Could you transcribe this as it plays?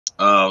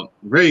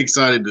Very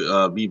excited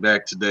to be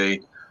back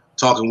today,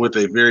 talking with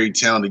a very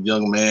talented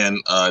young man,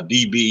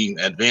 DB,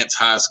 Advanced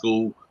High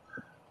School.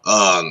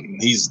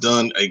 He's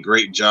done a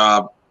great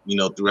job,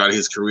 throughout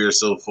his career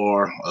so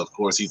far. Of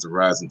course, he's a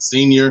rising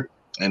senior,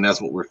 and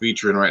that's what we're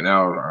featuring right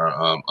now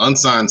are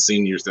unsigned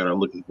seniors that are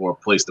looking for a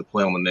place to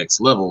play on the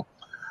next level.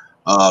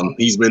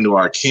 He's been to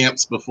our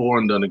camps before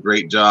and done a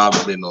great job.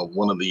 Been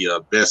one of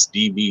the best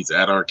DBs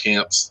at our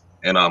camps,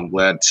 and I'm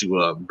glad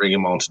to bring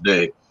him on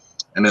today.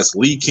 And that's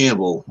Lee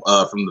Campbell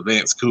from the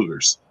Vance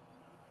Cougars.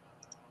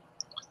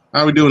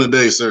 How are we doing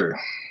today, sir?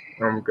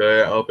 I'm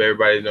good. I hope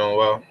everybody's doing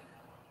well.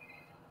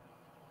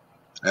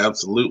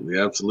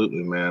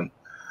 Absolutely, man.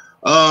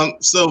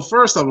 So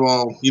first of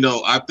all,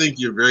 I think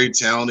you're very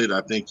talented.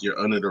 I think you're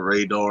under the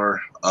radar.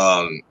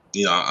 I'm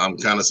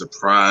kind of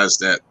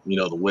surprised at,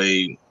 the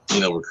way,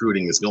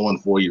 recruiting is going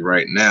for you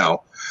right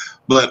now.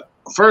 But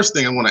first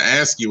thing I want to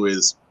ask you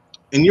is,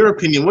 in your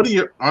opinion, what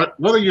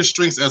are your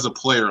strengths as a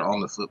player on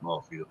the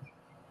football field?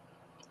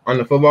 On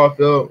the football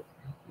field,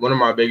 one of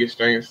my biggest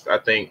strengths, I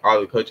think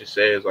all the coaches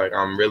say, is like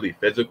I'm really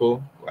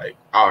physical. Like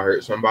I'll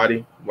hurt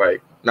somebody.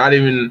 Like not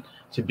even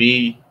to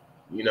be,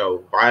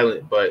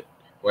 violent, but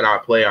when I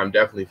play, I'm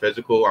definitely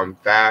physical. I'm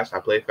fast. I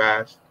play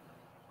fast.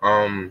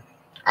 I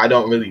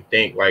don't really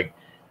think like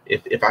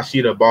if I see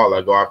the ball,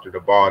 I go after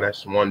the ball.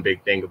 That's one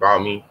big thing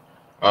about me.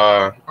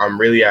 I'm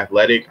really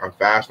athletic. I'm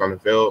fast on the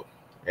field,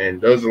 and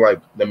those are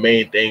like the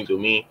main things with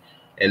me.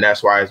 And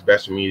that's why it's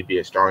best for me to be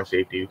a strong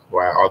safety.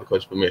 Why all the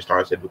coaches put me a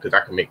strong safety, because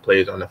I can make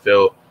plays on the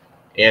field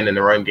and in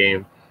the run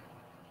game.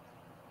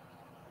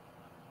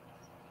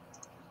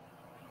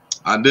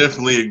 I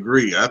definitely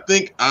agree. I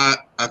think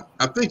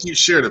you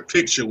shared a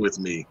picture with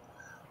me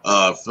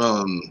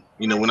from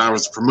when I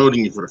was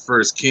promoting you for the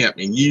first camp,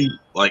 and you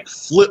like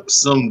flipped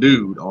some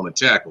dude on a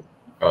tackle.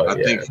 I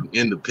think from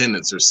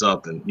Independence or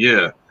something.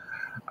 Yeah.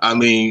 I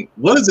mean,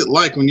 what is it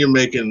like when you're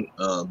making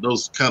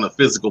those kind of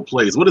physical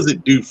plays? What does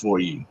it do for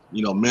you,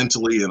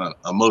 mentally and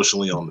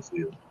emotionally on the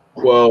field?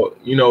 Well,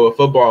 with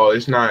football,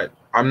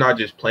 I'm not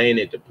just playing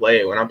it to play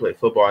it. When I play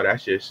football,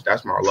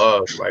 that's my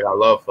love. Like I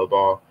love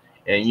football.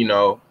 And,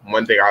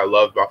 one thing I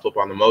love about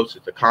football the most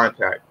is the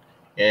contact.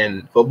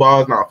 And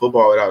football is not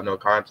football without no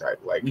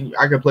contact. Like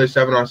I can play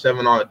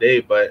 7-on-7 all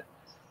day, but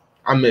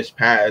I miss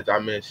pads. I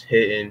miss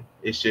hitting.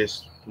 It's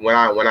just when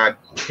I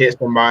hit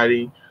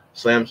somebody,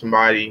 slam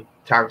somebody,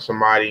 tackle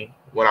somebody,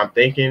 when I'm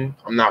thinking,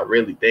 I'm not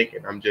really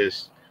thinking. I'm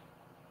just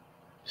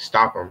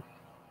stop them.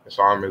 That's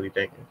all I'm really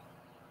thinking.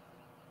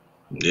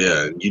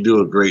 Yeah, you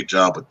do a great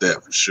job with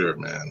that for sure,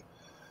 man.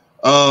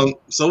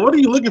 So what are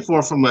you looking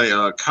for from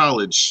a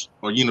college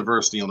or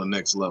university on the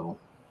next level?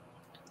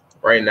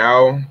 Right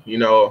now,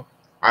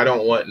 I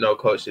don't want no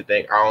coach to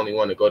think I only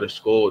want to go to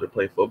school to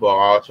play football.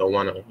 I also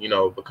want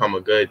to, become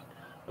a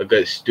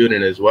good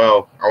student as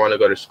well. I want to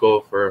go to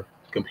school for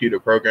computer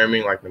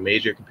programming, like the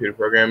major computer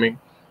programming,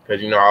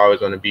 because I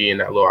always want to be in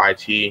that little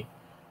IT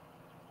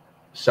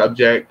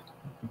subject.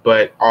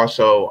 But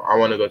also, I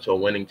want to go to a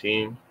winning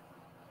team.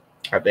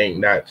 I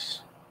think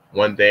that's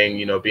one thing.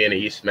 Being an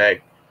East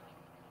Mac,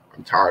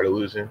 I'm tired of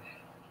losing.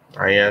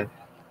 I am,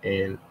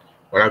 and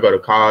when I go to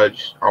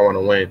college, I want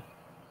to win.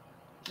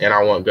 And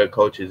I want good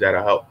coaches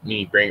that'll help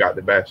me bring out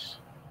the best.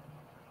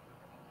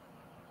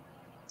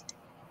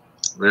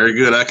 Very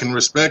good. I can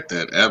respect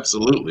that.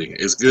 Absolutely.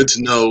 It's good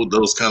to know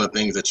those kind of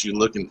things that you're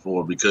looking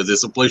for, because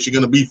it's a place you're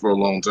going to be for a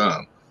long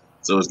time.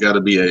 So it's got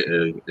to be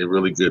a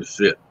really good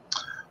fit.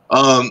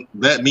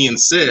 That being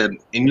said,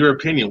 in your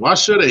opinion, why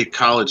should a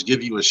college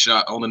give you a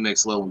shot on the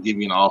next level, give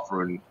you an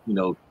offer, and,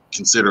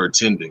 consider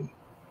attending?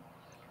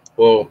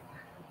 Well,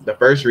 the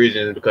first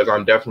reason is because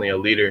I'm definitely a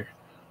leader.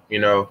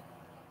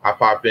 I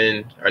pop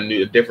in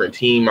a different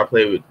team. I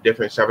play with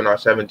different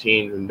 7-on-7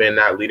 teams and been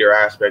that leader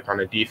aspect on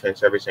the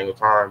defense every single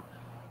time.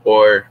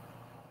 Or,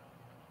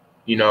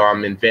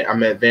 I'm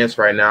advanced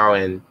right now,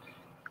 and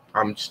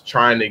I'm just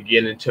trying to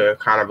get into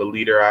kind of a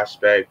leader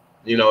aspect.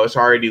 It's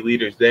already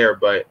leaders there,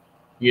 but,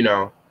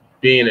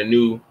 being a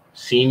new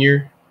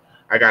senior,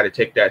 I got to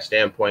take that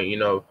standpoint.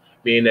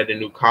 Being at a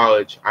new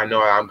college, I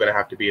know I'm going to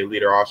have to be a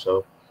leader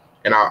also.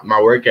 And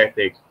my work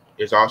ethic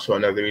is also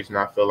another reason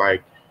I feel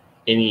like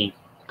any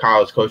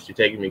college coach to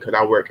take me, because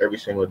I work every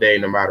single day,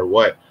 no matter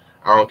what.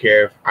 I don't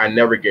care if I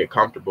never get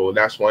comfortable.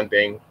 That's one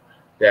thing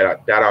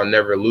that I'll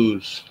never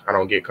lose. I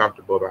don't get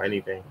comfortable about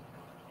anything.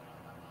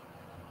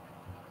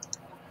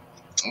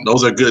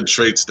 Those are good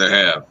traits to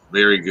have.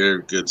 Very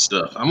good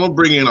stuff. I'm gonna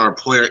bring in our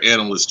player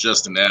analyst,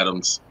 Justin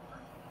Adams,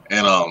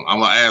 and I'm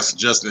gonna ask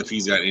Justin if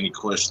he's got any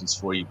questions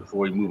for you before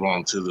we move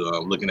on to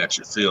the looking at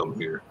your film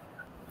here.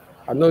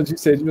 I know you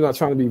said you're not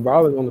trying to be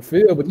violent on the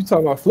field, but you're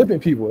talking about flipping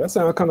people. That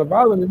sounds kind of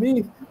violent to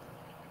me.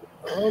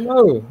 I don't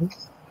know.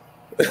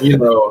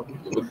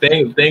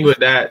 The thing with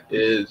that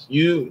is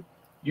you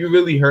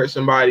really hurt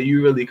somebody,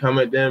 you really come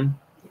at them.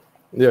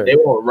 Yeah, they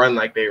won't run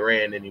like they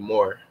ran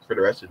anymore for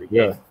the rest of the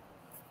game. Yeah.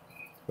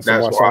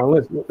 That's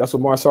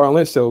what Marshawn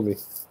Lynch told me.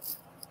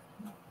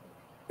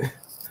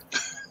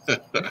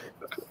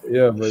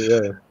 Yeah. But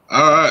yeah.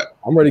 All right.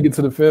 I'm ready to get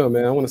to the film,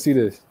 man. I want to see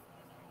this.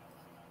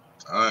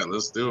 All right,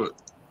 let's do it.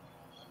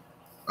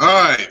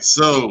 All right,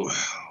 so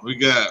we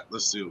got.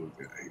 Let's see what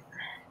we got here.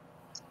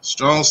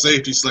 Strong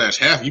safety /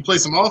 half. You play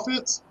some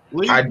offense,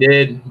 Lee? I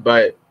did,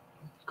 but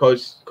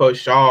Coach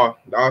Shaw,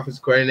 the offense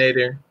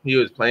coordinator, he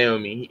was playing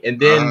with me. And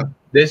then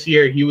this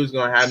year he was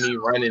gonna have me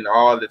running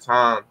all the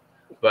time,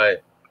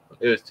 but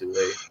it was too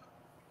late.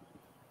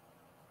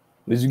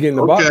 Did you get in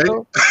the box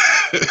though?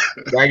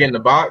 Did I get in the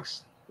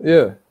box?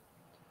 Yeah.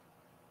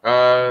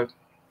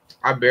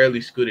 I barely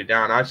scooted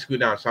down. I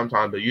scoot down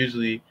sometimes, but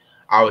usually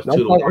I was 2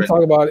 to 1.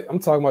 I'm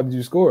talking about did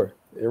you score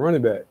a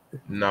running back?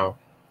 No.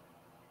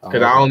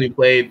 Because I only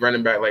played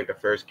running back like the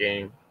first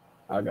game.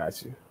 I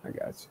got you.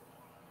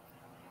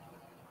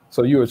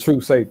 So you're a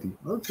true safety.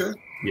 Okay.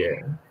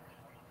 Yeah.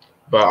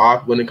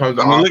 But when it comes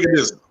to offense, look at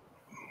this.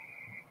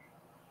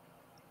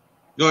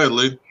 Go ahead,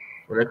 Lee.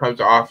 When it comes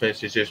to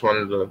offense, it's just one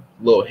of the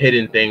little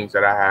hidden things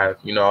that I have.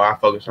 You know, I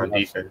focus on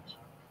defense.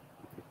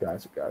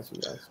 Gotcha.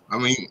 I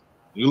mean,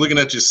 you're looking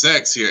at your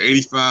sacks here: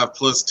 85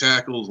 plus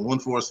tackles, 1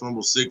 forced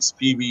fumble, 6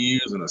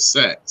 PBUs, and a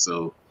sack.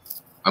 So,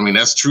 I mean,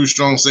 that's true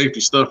strong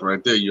safety stuff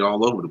right there. You're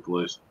all over the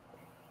place.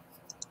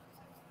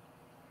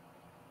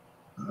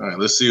 All right,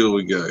 let's see what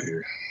we got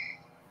here.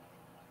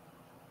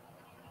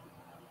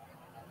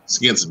 It's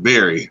against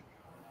Barry.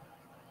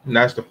 And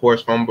that's the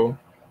forced fumble.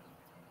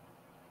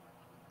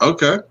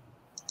 Okay.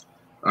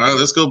 All right,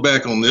 let's go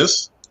back on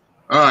this.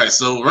 All right,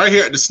 so right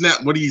here at the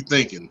snap, what are you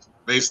thinking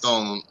based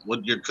on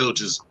what your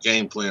coach's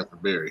game plan for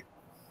Barry?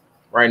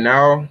 Right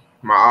now,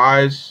 my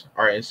eyes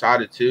are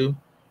inside of 2,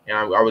 and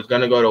I was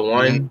going to go to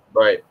 1,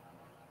 but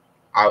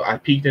I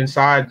peeked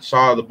inside,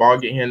 saw the ball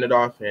get handed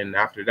off, and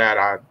after that,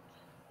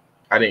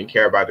 I didn't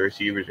care about the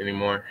receivers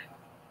anymore.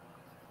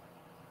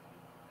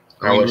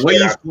 I mean, the way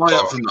you fly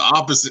up from the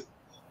opposite,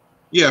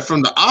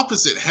 from the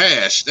opposite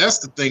hash, that's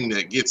the thing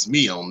that gets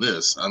me on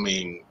this. I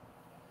mean,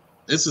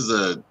 this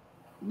is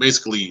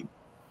basically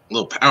a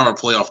little power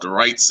play off the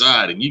right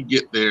side, and you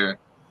get there,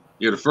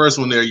 you're the first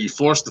one there, you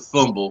force the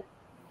fumble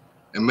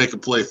and make a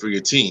play for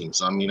your team.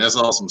 So, I mean, that's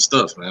awesome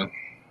stuff, man.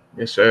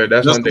 Yes, sir.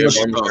 That's one thing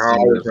about me. I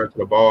always run to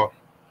the ball.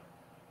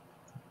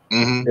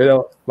 You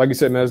know, like you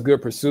said, man, it's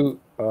good pursuit.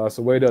 It's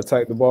a way to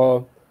attack the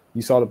ball.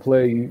 You saw the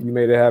play, you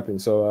made it happen.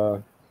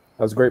 So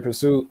that's great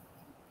pursuit.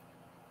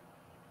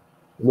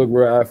 You look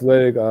real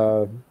athletic.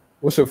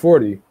 What's your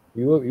 40?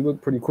 You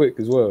look pretty quick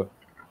as well.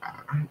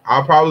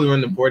 I'll probably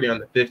run the 40 on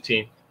the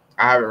 15th.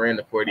 I haven't ran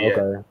the 40 yet.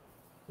 All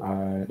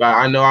right. But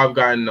I know I've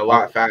gotten a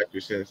lot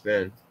faster since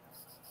then.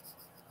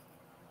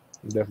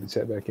 Definitely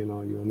check back in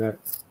on you on that.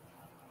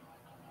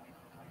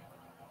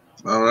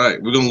 All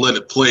right, we're gonna let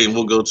it play, and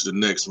we'll go to the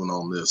next one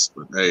on this.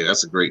 But hey,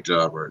 that's a great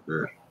job right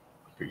there.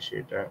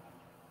 Appreciate that.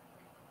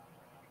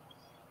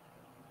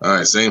 All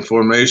right, same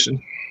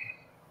formation.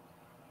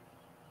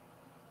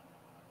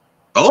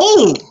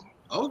 Oh,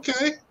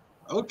 okay.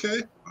 All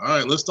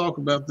right, let's talk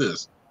about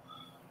this.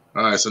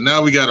 All right, so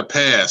now we got a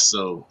pass.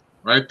 So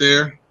right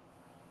there,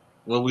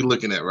 what are we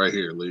looking at right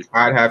here, Lee?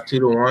 I'd have 2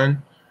 to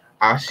 1.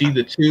 I see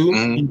the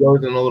 2. He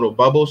goes in a little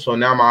bubble, so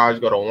now my eyes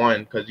go to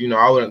 1 because, you know,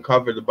 I wouldn't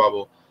cover the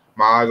bubble.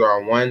 My eyes are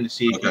on 1 to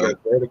see if he goes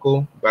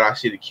vertical, but I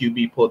see the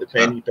QB pull the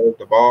pin, he throws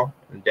the ball,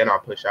 and then I'll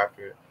push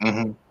after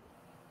it.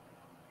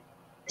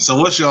 So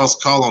what's y'all's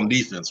call on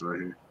defense right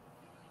here?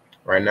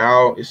 Right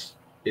now,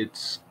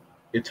 it's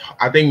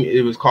I think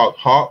it was called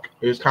Hawk.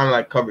 It was kind of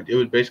like covered. It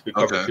was basically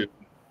covered 2.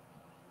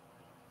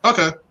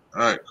 Okay.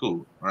 All right,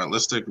 cool. All right,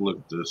 let's take a look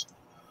at this.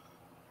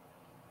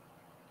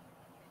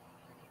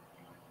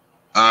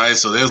 All right,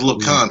 so there's a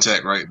little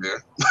contact right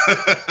there.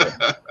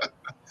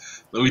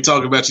 When we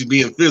talk about you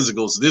being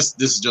physical, so this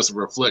is just a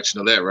reflection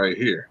of that right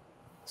here.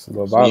 So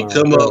you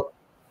come up.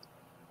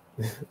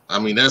 I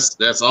mean,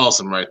 that's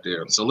awesome right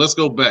there. So let's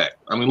go back.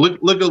 I mean,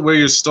 look at where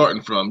you're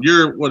starting from.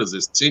 You're, what is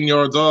this, 10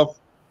 yards off?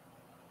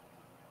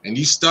 And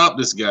you stop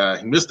this guy.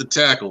 He missed the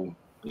tackle.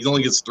 He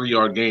only gets a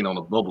 3-yard gain on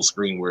a bubble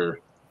screen where,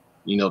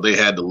 you know, they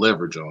had the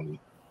leverage on you.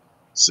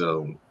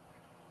 So,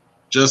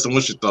 Justin,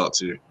 what's your thoughts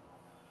here?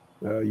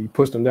 You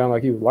pushed him down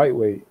like he was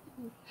lightweight.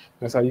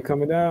 That's how you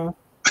coming down?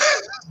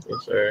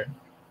 Yes, sir.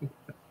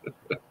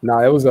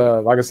 Nah, it was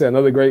like I said,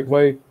 another great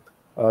play,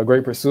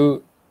 great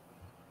pursuit.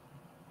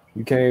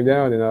 You came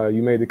down and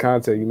you made the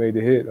contact, you made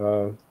the hit.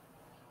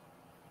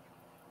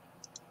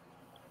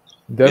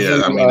 Definitely,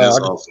 yeah, I mean that's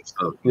awesome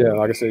stuff. Yeah,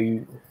 like I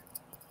said,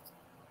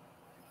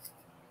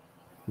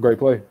 great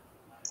play.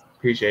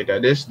 Appreciate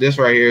that. This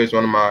right here is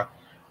one of my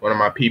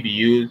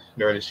PBUs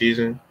during the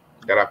season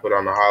that I put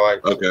on the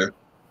highlights.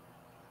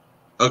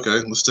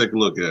 Okay, let's take a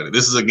look at it.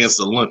 This is against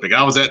Olympic.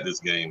 I was at this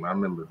game. I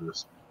remember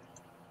this.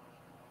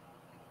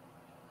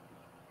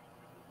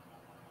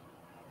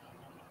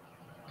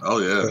 Oh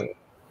yeah,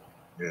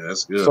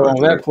 that's good. So on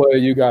that play,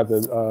 you got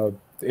the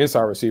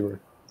inside receiver,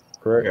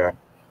 correct? Yeah.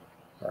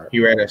 Right.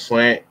 He ran a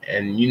slant,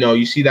 and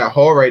you see that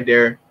hole right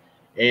there.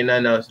 Ain't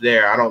nothing else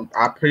there.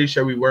 I'm pretty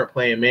sure we weren't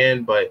playing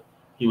man, but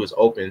he was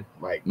open,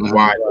 like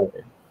wide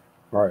open.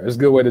 All right, it's a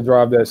good way to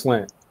drive that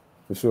slant,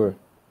 for sure.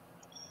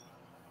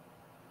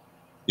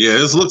 Yeah,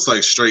 this looks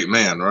like straight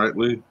man, right,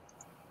 Lee?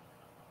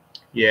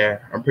 Yeah,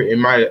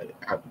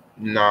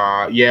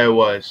 Nah, yeah, it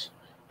was.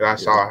 But I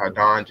saw how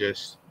Don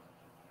just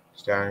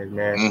started,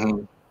 man.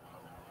 Mm-hmm.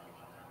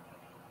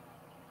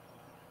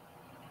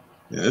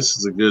 Yeah, this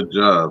is a good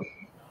job.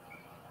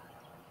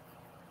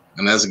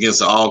 And that's against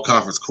the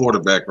all-conference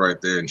quarterback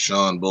right there in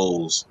Sean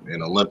Bowles.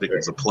 And Olympic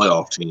is a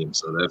playoff team,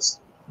 so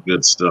that's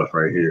good stuff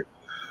right here.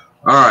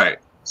 All right.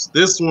 So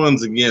this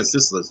one's against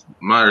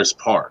Myers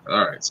Park.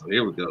 All right, so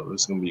here we go.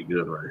 This is going to be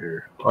good right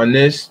here. On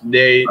this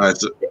day,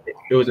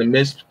 it was a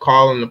missed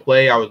call on the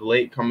play. I was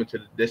late coming to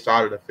this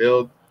side of the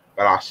field,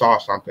 but I saw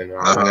something. And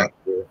I went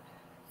after it.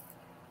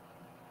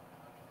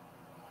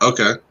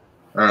 Okay.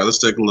 All right, let's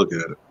take a look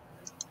at it.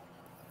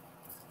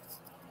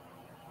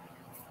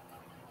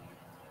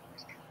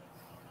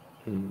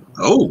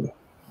 Oh,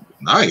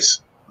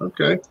 nice.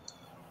 Okay.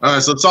 All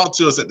right, so talk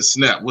to us at the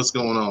snap. What's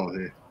going on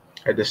here?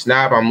 At the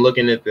snap, I'm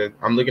looking at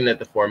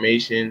the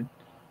formation.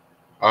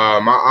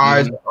 My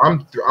eyes,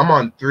 I'm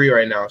on 3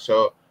 right now.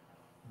 So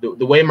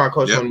the way my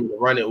coach wanted me to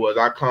run it was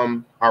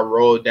I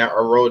rolled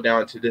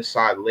down to this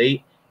side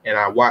late, and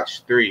I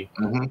watched 3.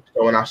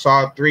 So when I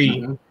saw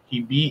 3,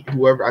 he beat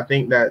whoever, I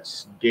think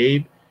that's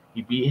Gabe.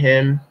 He beat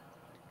him,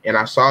 and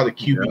I saw the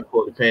QB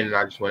pull the pin, and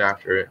I just went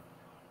after it.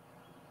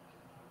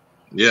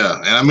 Yeah,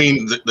 and I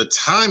mean the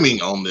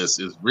timing on this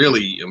is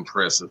really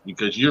impressive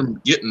because you're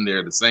getting there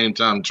at the same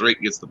time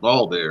Drake gets the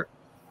ball there,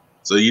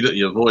 so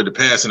you avoid the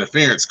pass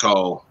interference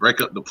call,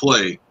 break up the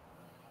play,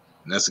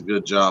 and that's a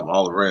good job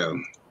all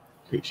around.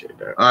 Appreciate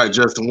that. All right,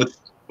 Justin,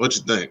 what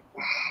you think?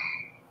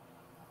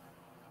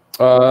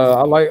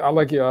 I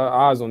like your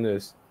eyes on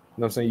this.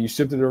 You know what I'm saying? You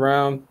shifted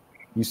around,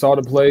 you saw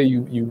the play,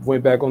 you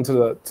went back onto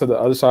the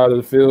other side of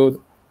the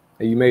field,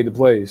 and you made the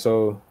play.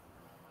 So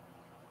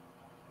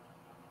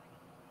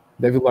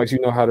David likes you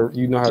know how to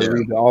read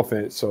the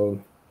offense,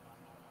 so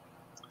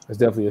that's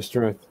definitely a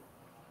strength.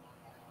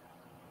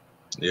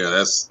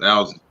 Yeah,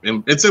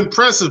 it's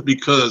impressive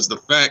because the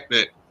fact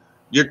that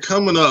you're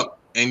coming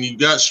up and you've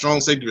got strong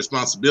safety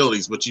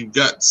responsibilities, but you've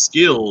got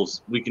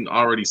skills we can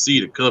already see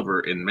to cover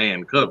in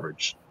man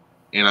coverage.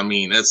 And I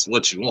mean, that's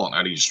what you want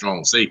out of your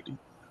strong safety.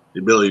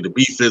 The ability to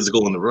be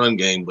physical in the run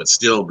game, but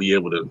still be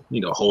able to,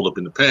 hold up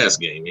in the pass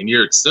game. And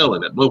you're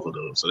excelling at both of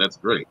those, so that's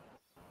great.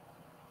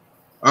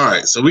 All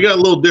right, so we got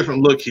a little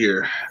different look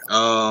here.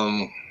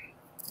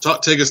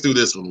 Take us through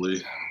this one,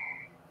 Lee.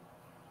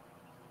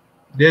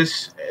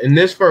 In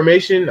this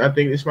formation, I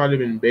think this might have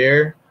been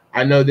Bear.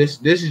 I know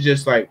this is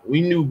just like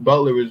we knew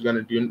Butler was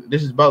gonna do.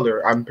 This is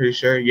Butler, I'm pretty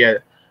sure. Yeah,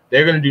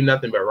 they're gonna do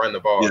nothing but run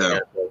the ball. Yeah.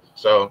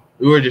 So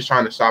we were just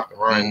trying to stop the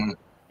run,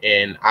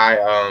 and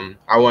I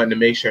wanted to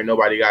make sure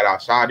nobody got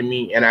outside of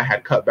me, and I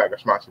had cutback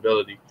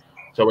responsibility.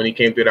 So when he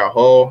came through that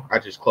hole, I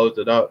just closed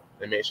it up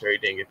and made sure he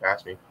didn't get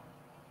past me.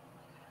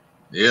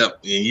 Yep,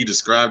 and you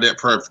described that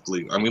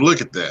perfectly. I mean,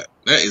 look at that.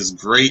 That is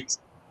great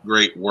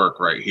work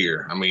right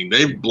here. I mean,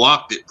 they've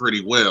blocked it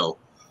pretty well,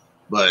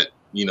 but,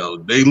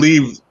 they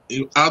leave.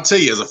 I'll tell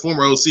you, as a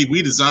former OC,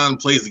 we design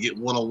plays to get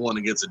one-on-one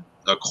against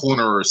a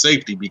corner or a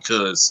safety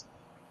because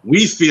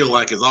we feel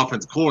like as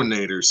offensive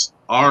coordinators,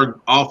 our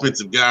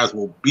offensive guys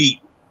will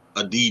beat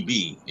a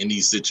DB in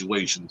these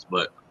situations,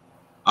 but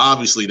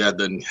obviously that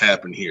doesn't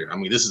happen here. I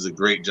mean, this is a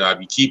great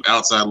job. You keep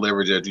outside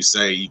leverage, as you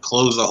say. You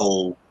close the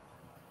hole.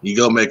 You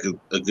go make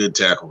a good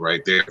tackle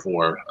right there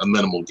for a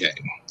minimal gain.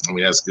 I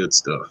mean, that's good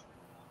stuff.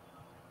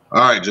 All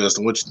right,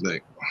 Justin, what you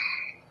think?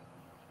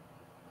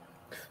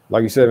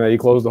 Like you said, man, he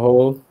closed the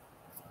hole.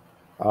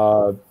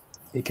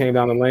 He came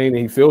down the lane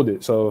and he filled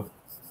it. So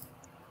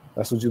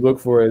that's what you look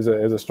for as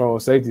a strong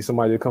safety,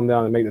 somebody to come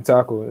down and make the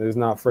tackle and is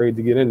not afraid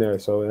to get in there.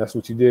 So that's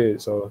what you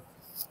did. So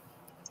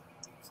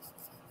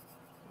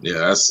yeah,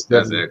 that's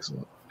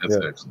excellent. That's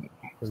excellent.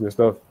 That's good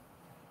stuff.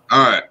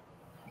 All right.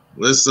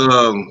 Let's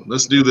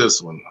do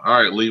this one.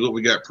 All right, Lee, what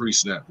we got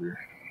pre-snap here?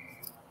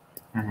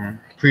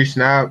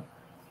 Pre-snap,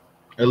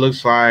 it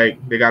looks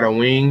like they got a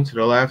wing to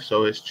the left,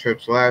 so it's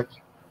trips left.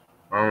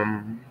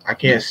 I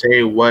can't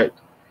say what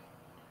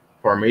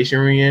formation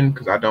we're in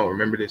because I don't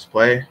remember this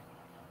play.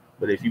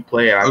 But if you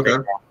play it, I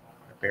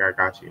think I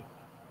got you.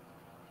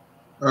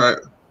 All right,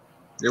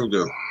 here we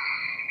go.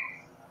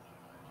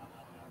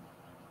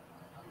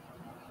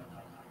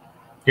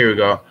 Here we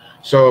go.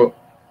 So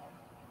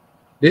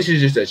this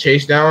is just a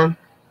chase down,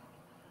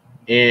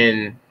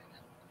 and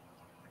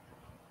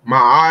my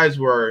eyes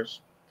were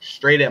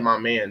straight at my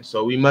man.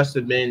 So we must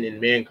have been in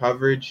man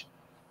coverage.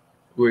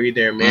 We were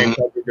either in man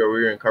coverage or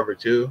we were in cover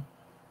 2.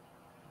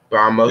 But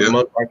I'm most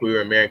likely we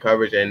were in man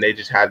coverage, and they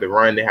just had to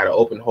run. They had an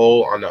open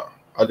hole on the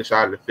other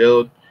side of the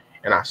field,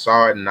 and I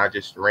saw it, and I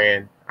just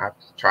ran. I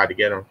tried to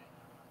get him.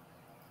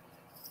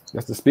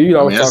 That's the speed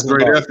I was that's talking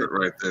great about. Effort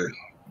right there.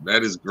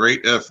 That is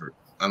great effort.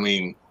 I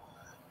mean,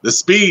 the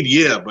speed,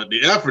 yeah, but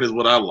the effort is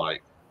what I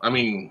like. I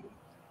mean,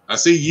 I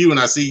see you and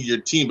I see your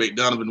teammate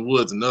Donovan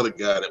Woods, another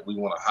guy that we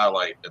want to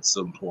highlight at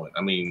some point.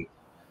 I mean,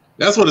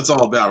 that's what it's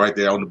all about right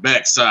there on the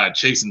backside,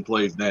 chasing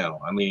plays down.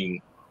 I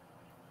mean,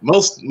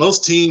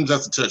 most teams,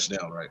 that's a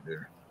touchdown right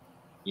there,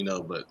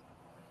 but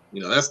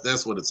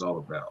that's what it's all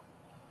about.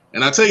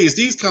 And I tell you, it's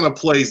these kind of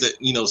plays that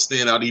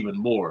stand out even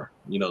more,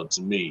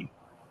 to me.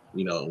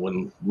 You know,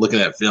 when looking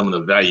at film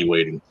and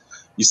evaluating,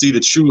 you see the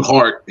true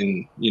heart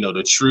and, you know,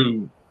 the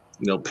true,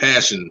 you know,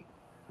 passion,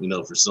 you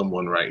know, for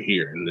someone right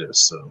here in this.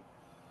 So,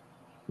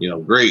 you know,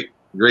 great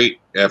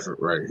effort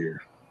right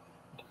here.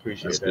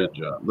 Appreciate That's that. Good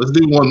job. Let's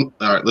do one.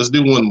 All right, let's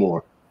do one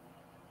more.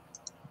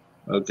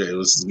 Okay,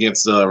 this is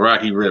against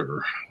Rocky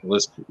River.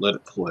 Let's let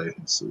it play.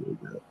 Let's see what we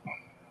got.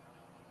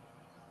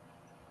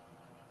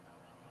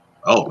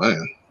 Oh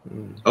man.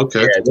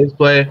 Okay. Yeah, this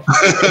play.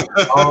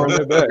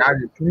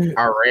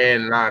 I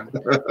ran, not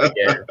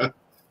again.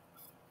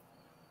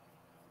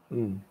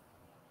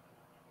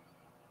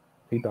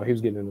 He thought he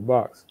was getting in the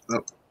box.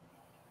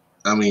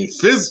 I mean,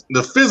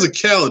 the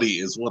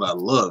physicality is what I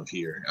love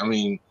here. I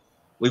mean,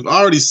 we've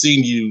already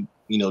seen you,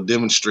 you know,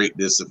 demonstrate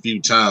this a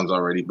few times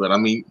already. But I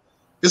mean,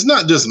 it's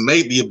not just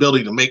the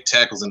ability to make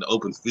tackles in the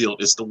open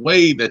field. It's the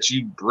way that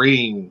you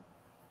bring,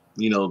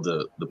 you know,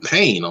 the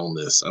pain on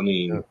this. I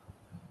mean,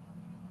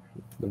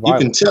 you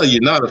can tell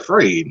you're not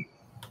afraid.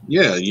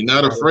 Yeah, you're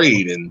not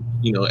afraid, and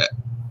you know,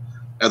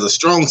 as a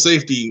strong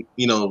safety,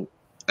 you know,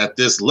 at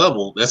this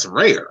level, that's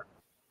rare.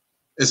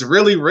 It's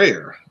really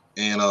rare,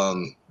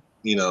 and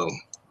you know,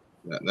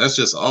 that's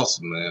just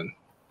awesome, man.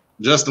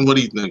 Justin, what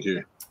do you think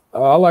here?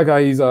 I like how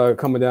he's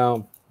coming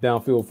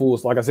downfield full.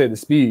 So like I said, the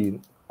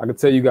speed. I can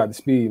tell you got the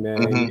speed,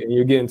 man, and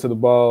you're getting to the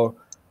ball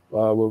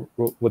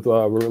with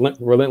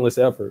relentless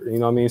effort. You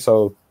know what I mean?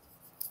 So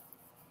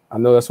I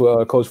know that's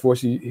what Coach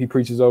Force he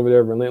preaches over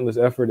there, relentless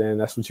effort, and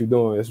that's what you're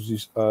doing. That's what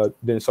you've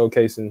been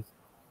showcasing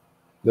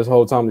this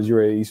whole time that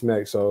you're at East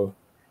Mex. So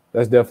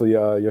that's definitely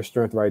your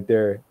strength right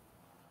there.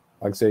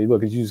 Like I said,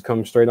 look, you just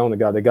come straight on the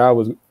guy. The guy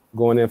was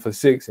going in for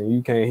 6,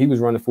 and he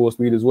was running full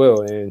speed as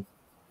well, and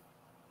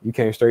you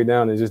came straight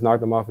down and just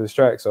knocked him off his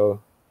track.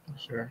 So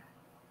sure.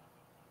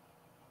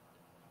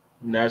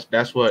 And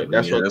that's what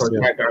Coach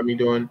Pat got me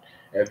doing.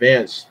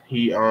 Advanced.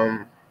 He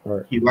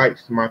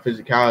likes my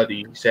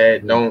physicality. He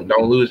said, don't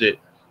lose it.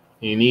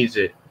 He needs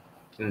it.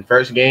 In the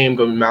first game,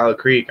 go to Mallet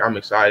Creek. I'm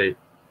excited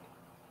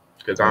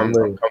because I'm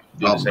coming to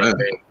do the same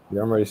thing.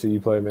 Yeah, I'm ready to see you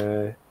play,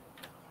 man.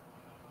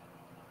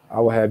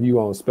 I will have you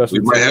on special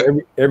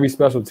team. Every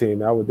special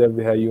team. I would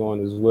definitely have you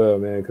on as well,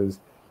 man, because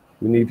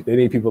they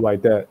need people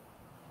like that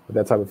with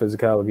that type of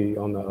physicality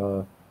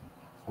on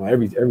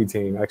every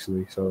team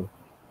actually. So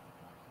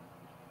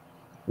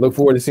look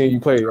forward to seeing you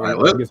play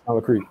against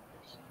Mallet Creek.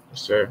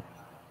 Yes, sir.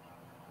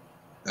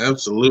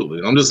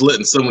 Absolutely. I'm just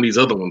letting some of these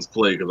other ones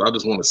play because I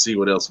just want to see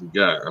what else we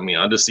got. I mean,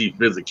 I just see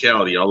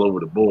physicality all over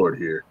the board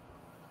here.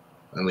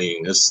 I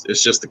mean, it's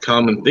just a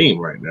common theme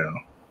right now.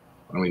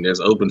 I mean, there's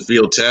open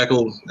field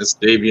tackle. That's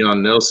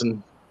Davion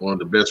Nelson, one of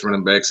the best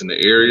running backs in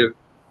the area.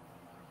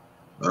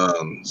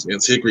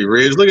 Against Hickory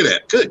Ridge. Look at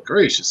that. Good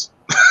gracious.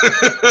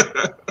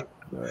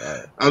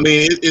 I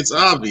mean, it's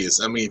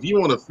obvious. I mean, if you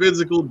want a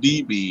physical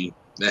DB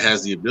that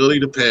has the ability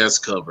to pass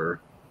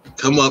cover,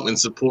 come up and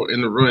support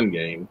in the run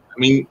game, I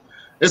mean,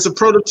 it's a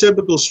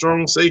prototypical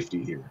strong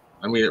safety here.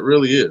 I mean, it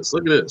really is.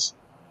 Look at this.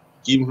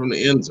 Keep him from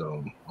the end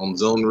zone on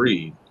zone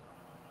read.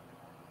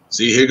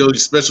 See, here goes your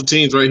special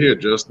teams right here,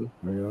 Justin.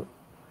 There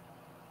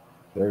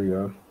you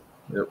go.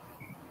 Yep.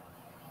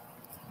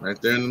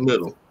 Right there in the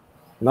middle.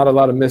 Not a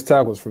lot of missed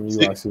tackles from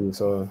you, I see.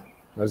 So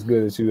that's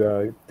good that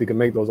you can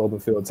make those open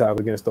field tackles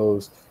against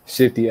those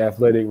shifty,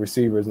 athletic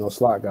receivers and those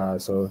slot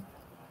guys. So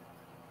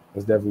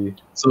that's definitely.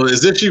 So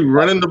is this you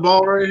running the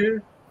ball right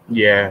here?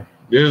 Yeah.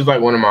 This is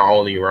like one of my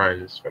only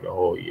runs for the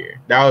whole year.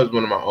 That was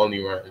one of my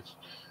only runs.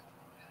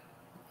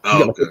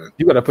 Oh,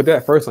 you gotta put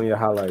that first on your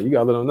highlight. You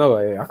gotta let them know,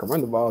 hey, I can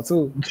run the ball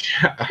too. You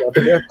gotta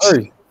put that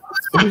first.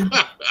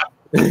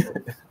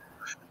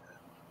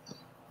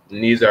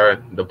 And these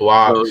are the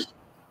blocks.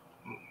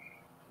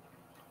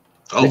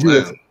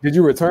 Did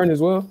you return as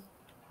well,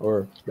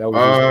 or that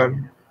was?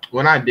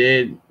 When I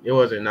did, it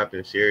wasn't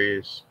nothing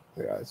serious.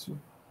 I got you.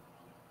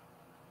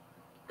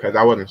 Because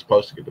I wasn't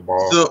supposed to get the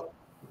ball.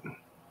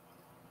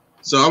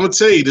 So I'm gonna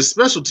tell you, the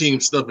special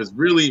team stuff is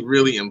really,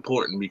 really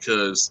important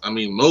because I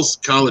mean,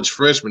 most college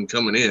freshmen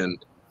coming in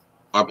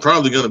are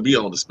probably gonna be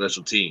on the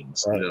special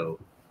teams. Right. You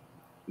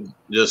know,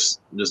 just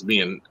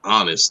being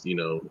honest, you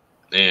know,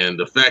 and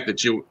the fact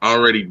that you're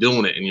already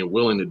doing it and you're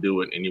willing to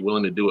do it and you're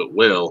willing to do it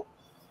well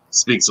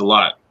speaks a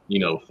lot, you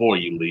know, for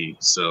you, Lee.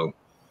 So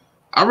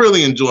I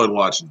really enjoyed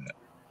watching that.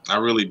 I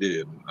really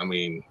did. I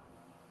mean,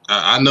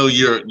 I know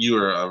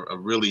you're a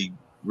really,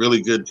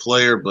 really good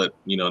player, but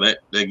you know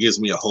that gives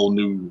me a whole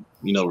new,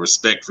 you know,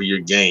 respect for your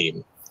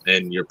game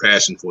and your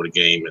passion for the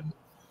game, and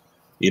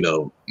you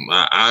know,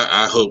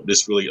 I hope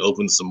this really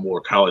opens some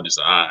more colleges'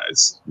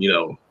 eyes, you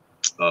know,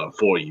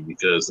 for you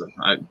because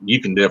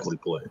you can definitely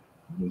play.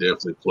 You can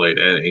definitely play.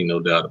 That ain't no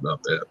doubt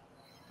about that.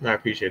 I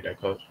appreciate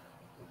that, Coach.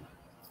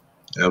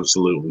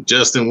 Absolutely,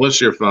 Justin. What's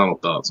your final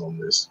thoughts on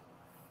this?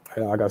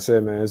 Yeah, like I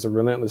said, man, it's a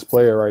relentless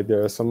player right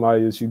there.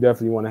 Somebody that you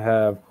definitely want to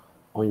have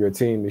on your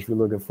team if you're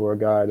looking for a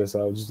guy that's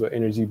just an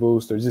energy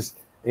boost or just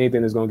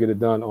anything that's going to get it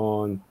done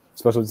on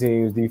special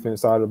teams,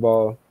 defense side of the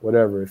ball,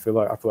 whatever. I feel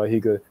like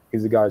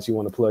he's a guy that you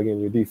want to plug in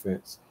your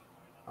defense.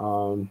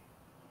 Smart.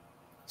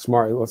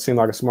 It seemed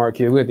like a smart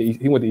kid.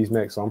 He went to East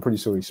Mex, so I'm pretty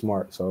sure he's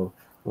smart. So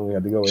only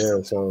had to go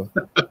there. So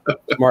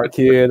smart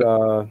kid.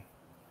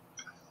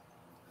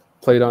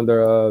 Played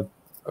under a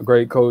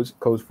great coach,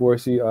 Coach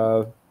Forsey.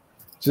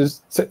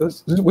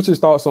 What's your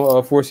thoughts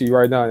on Forsey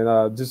right now,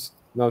 and just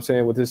you know what I'm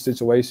saying with his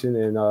situation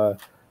and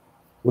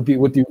with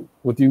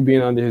you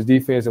being under his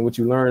defense and what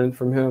you learned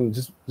from him.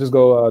 Just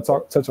go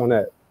touch on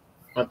that.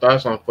 My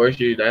thoughts on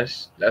Forsey.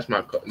 That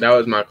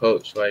was my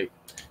coach. Like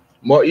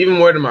even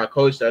more than my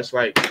coach. That's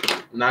like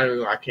not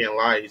even. I can't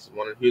lie.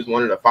 He was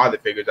one of the father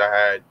figures I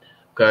had,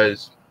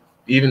 because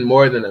even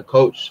more than a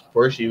coach,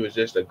 Forsey was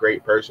just a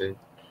great person.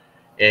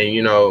 And,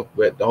 you know,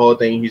 with the whole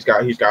thing, he's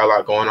got a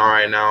lot going on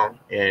right now.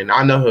 And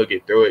I know he'll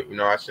get through it. You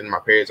know, I send my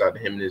prayers out to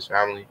him and his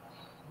family.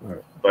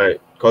 Right.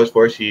 But Coach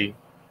Forsey,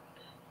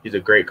 he's a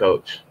great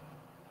coach.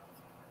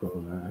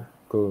 Cool, man.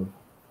 Cool.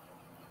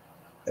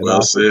 And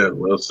well said.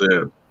 Well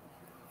said.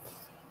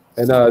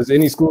 And is there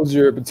any schools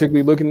you're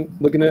particularly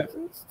looking at?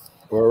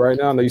 Or right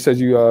now, I know you said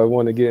you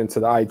want to get into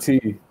the IT.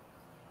 Is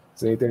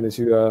there anything that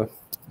you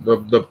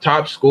The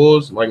top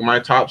schools, like my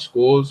top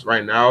schools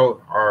right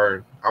now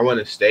are, I want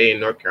to stay in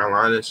North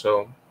Carolina.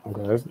 So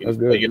okay, that's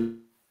good.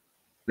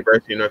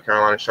 University of North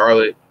Carolina,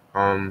 Charlotte,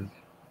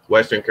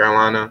 Western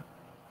Carolina,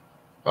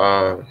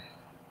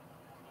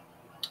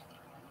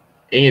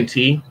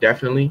 A&T,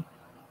 definitely.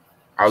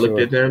 I looked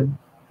at them.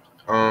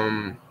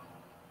 And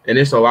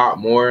it's a lot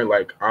more.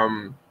 Like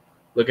I'm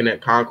looking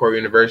at Concord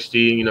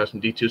University, you know,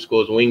 some D2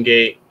 schools,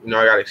 Wingate, you know,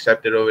 I got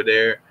accepted over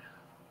there.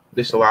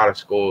 There's a lot of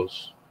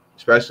schools,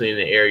 especially in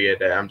the area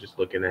that I'm just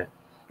looking at.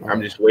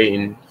 I'm just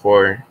waiting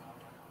for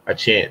a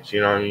chance,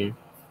 you know what I mean?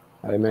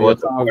 Hey, man, your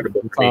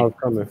time's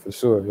coming for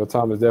sure. Your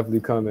time is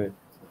definitely coming.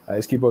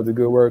 Just keep up the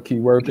good work. Keep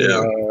working.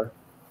 Yeah.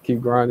 Keep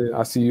grinding.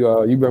 I see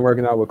you. You've been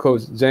working out with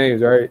Coach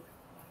James, right?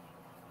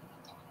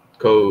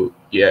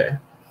 Yeah.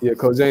 Yeah,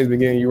 Coach James been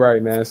getting you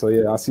right, man. So,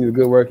 yeah, I see the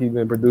good work he's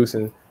been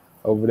producing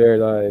over there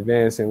at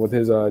advancing with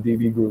his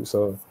DB group.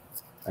 So,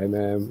 hey,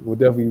 man, we're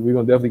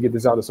gonna definitely get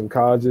this out to some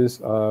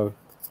colleges.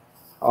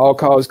 All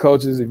college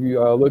coaches, if you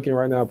are looking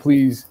right now,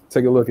 please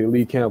take a look at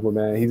Lee Campbell,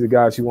 man. He's a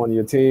guy that you want on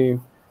your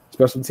team,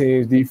 special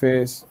teams,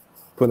 defense,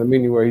 put him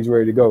anywhere he's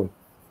ready to go.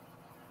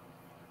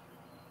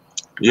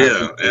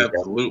 Yeah,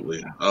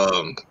 absolutely.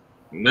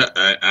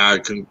 I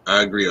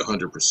agree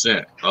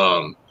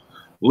 100%.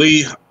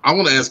 Lee, I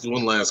want to ask you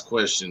one last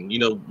question. You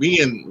know,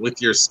 being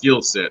with your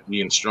skill set,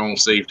 being strong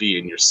safety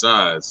and your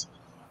size,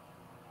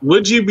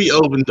 would you be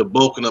open to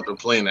bulking up and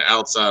playing the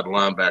outside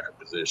linebacker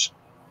position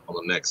on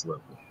the next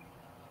level?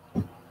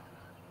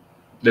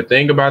 The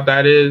thing about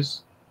that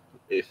is,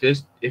 if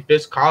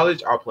it's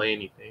college, I'll play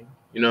anything.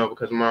 You know,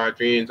 because of my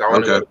dreams, I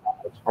want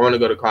to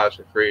go to college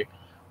for free.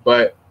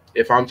 But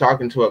if I'm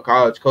talking to a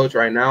college coach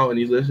right now and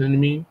he's listening to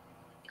me,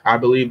 I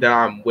believe that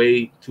I'm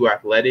way too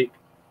athletic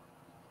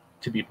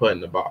to be put in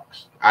the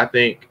box. I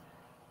think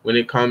when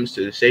it comes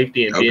to the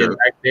safety and being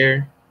back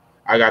there,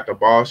 I got the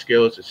ball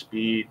skills, the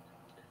speed,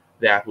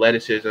 the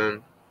athleticism,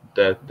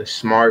 the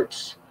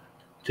smarts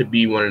to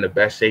be one of the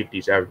best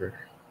safeties ever.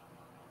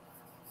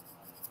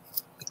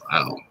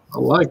 Wow, I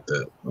like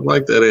that. I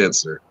like that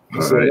answer.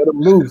 He said, let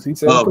him loose. He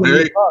said, put him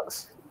in the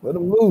box. Let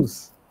him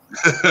loose.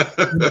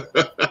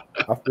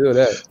 I feel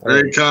that.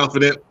 Very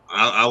confident.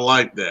 I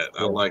like that.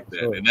 Yeah, I like that.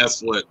 Sure. And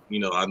that's what, you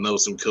know, I know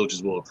some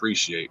coaches will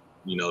appreciate,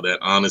 you know, that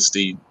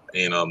honesty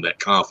and that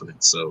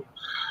confidence. So,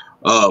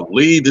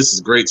 Lee, this is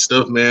great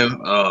stuff, man.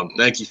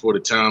 Thank you for the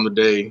time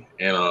today.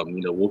 And,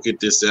 you know, we'll get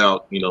this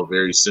out, you know,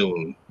 very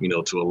soon, you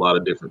know, to a lot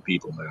of different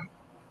people, man.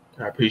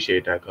 I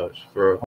appreciate that, Coach. For